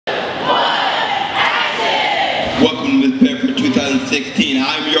2016.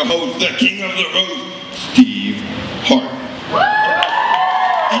 I'm your host, the king of the roast, Steve Hart.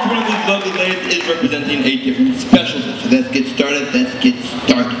 Each one of these lovely ladies is representing a different specialty. So let's get started.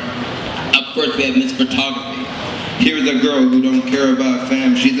 Up first we have Miss Photography. Here's a girl who don't care about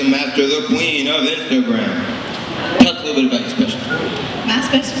fam. She's the master, the queen of Instagram. Tell us a little bit about your specialty. My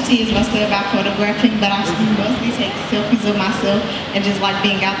specialty is mostly about photographing, but I mostly take selfies of myself and just like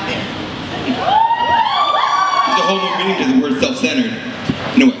being out there. There's a whole new meaning to the word self-centered.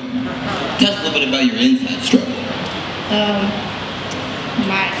 Anyway, tell us a little bit about your inside struggle.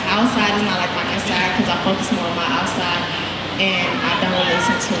 My outside is not like my inside because I focus more on my outside and I don't really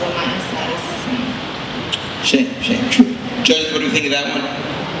listen to what my inside is saying. Shame, true. Judges, what do you think of that one?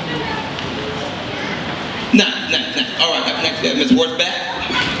 Nice. All right, up next we have Miss Horseback.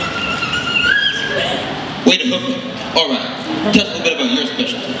 Way to hook it. All right, tell us a little bit about your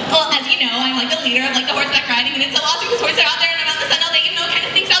specialty. Well, as you know, I'm like the leader of like the horseback riding, and it's so awesome because horses are out there and I'm out in the sun all day, even though it kind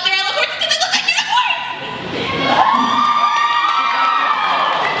of stinks out there. I love horses because they look like unicorns!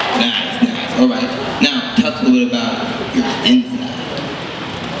 Nice. All right, now tell us a little bit about your inside.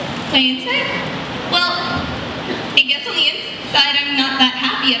 My inside? Well, I guess on the inside I'm not that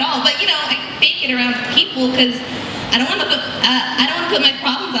happy at all, but you know, I fake it around people because I don't want to put my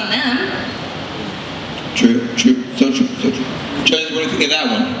problems on them. True. So true. Judges, what do you think of that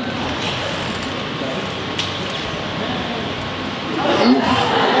one?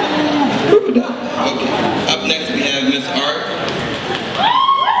 Okay. Up next we have Miss Art.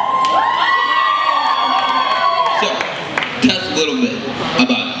 So, tell us a little bit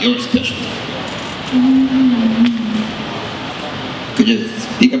about your specialty. Could you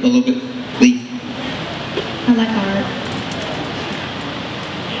speak up a little bit, please? I like art.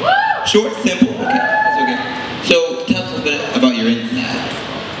 Short, simple, okay, that's okay. So, tell us a little bit about your inside.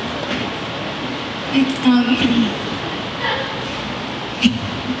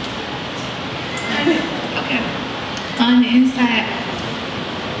 Okay. On the inside,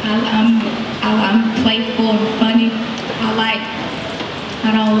 I'm playful and funny.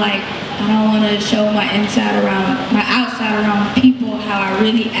 I don't want to show my outside around people how I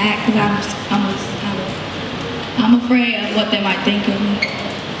really act because I'm afraid of what they might think of me.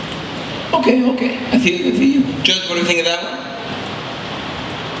 Okay. I feel you. Judge, what do you think of that one?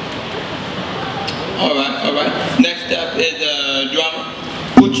 All right. Next up is drama.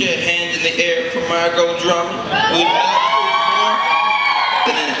 Put your hands in the air for my girl drama. We'll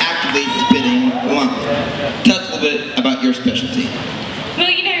and then activate spitting llama. Tell us a little bit about your specialty. Well,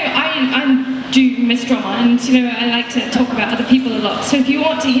 you know, I do Miss Drama, and you know, I like to talk about other people a lot. So if you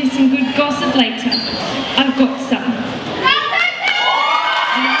want to hear some good gossip later, I've got some.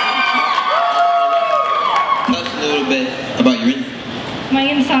 Tell us a little bit about your inside. My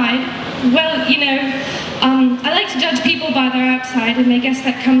inside? Well, you know, I like to judge people by their outside, and I guess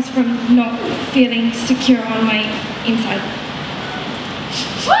that comes from not feeling secure on my inside.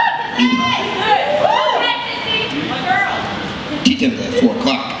 Tea time at 4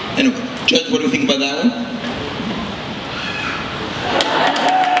 o'clock. Anyway, Judge, what do you think about that one?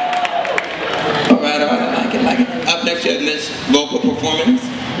 All right, I like it. Up next, you have Miss Vocal Performance.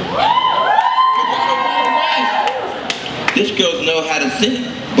 This girls know how to sing,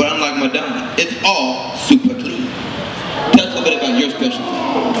 but unlike Madonna, it's all super clean. Tell us a little bit about your specialty.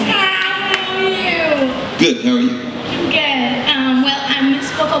 Hi, how are you? Good, how are you? Good. Well, I'm Miss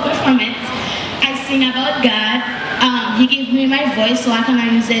Vocal Performance. I sing about God. He gave me my voice so I can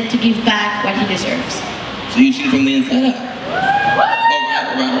use it to give back what he deserves. So you sing from the inside out?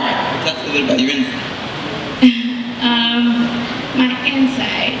 All right. Tell us a little bit about your inside. My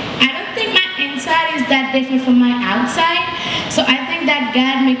inside. I don't think my inside is that different from my outside. So I think that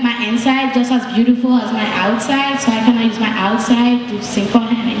God made my inside just as beautiful as my outside. So I can use my outside to sing for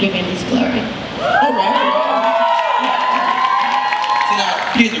him and give him his glory. All right. So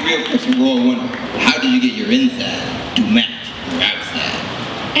now, here's a real question we're all wondering. How did you get your inside to match your outside?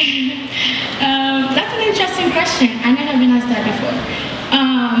 That's an interesting question. I never been asked that before.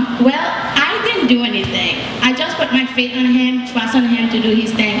 Well, I didn't do anything. I just put my faith on him, trust on him to do his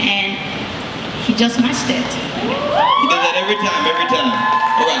thing, and he just matched it. He does that every time.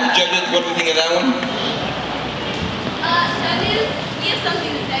 All right, judges, what do we think of that one? Judges, we have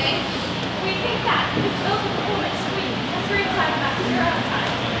something to say. We think that this vocal performance screen has very excited about your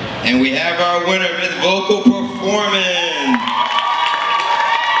outside. And we have our winner, Miss Vocal Performance.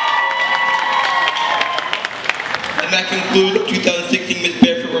 And that concludes 2016 Miss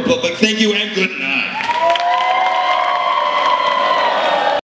Barefoot Republic. Thank you and good night.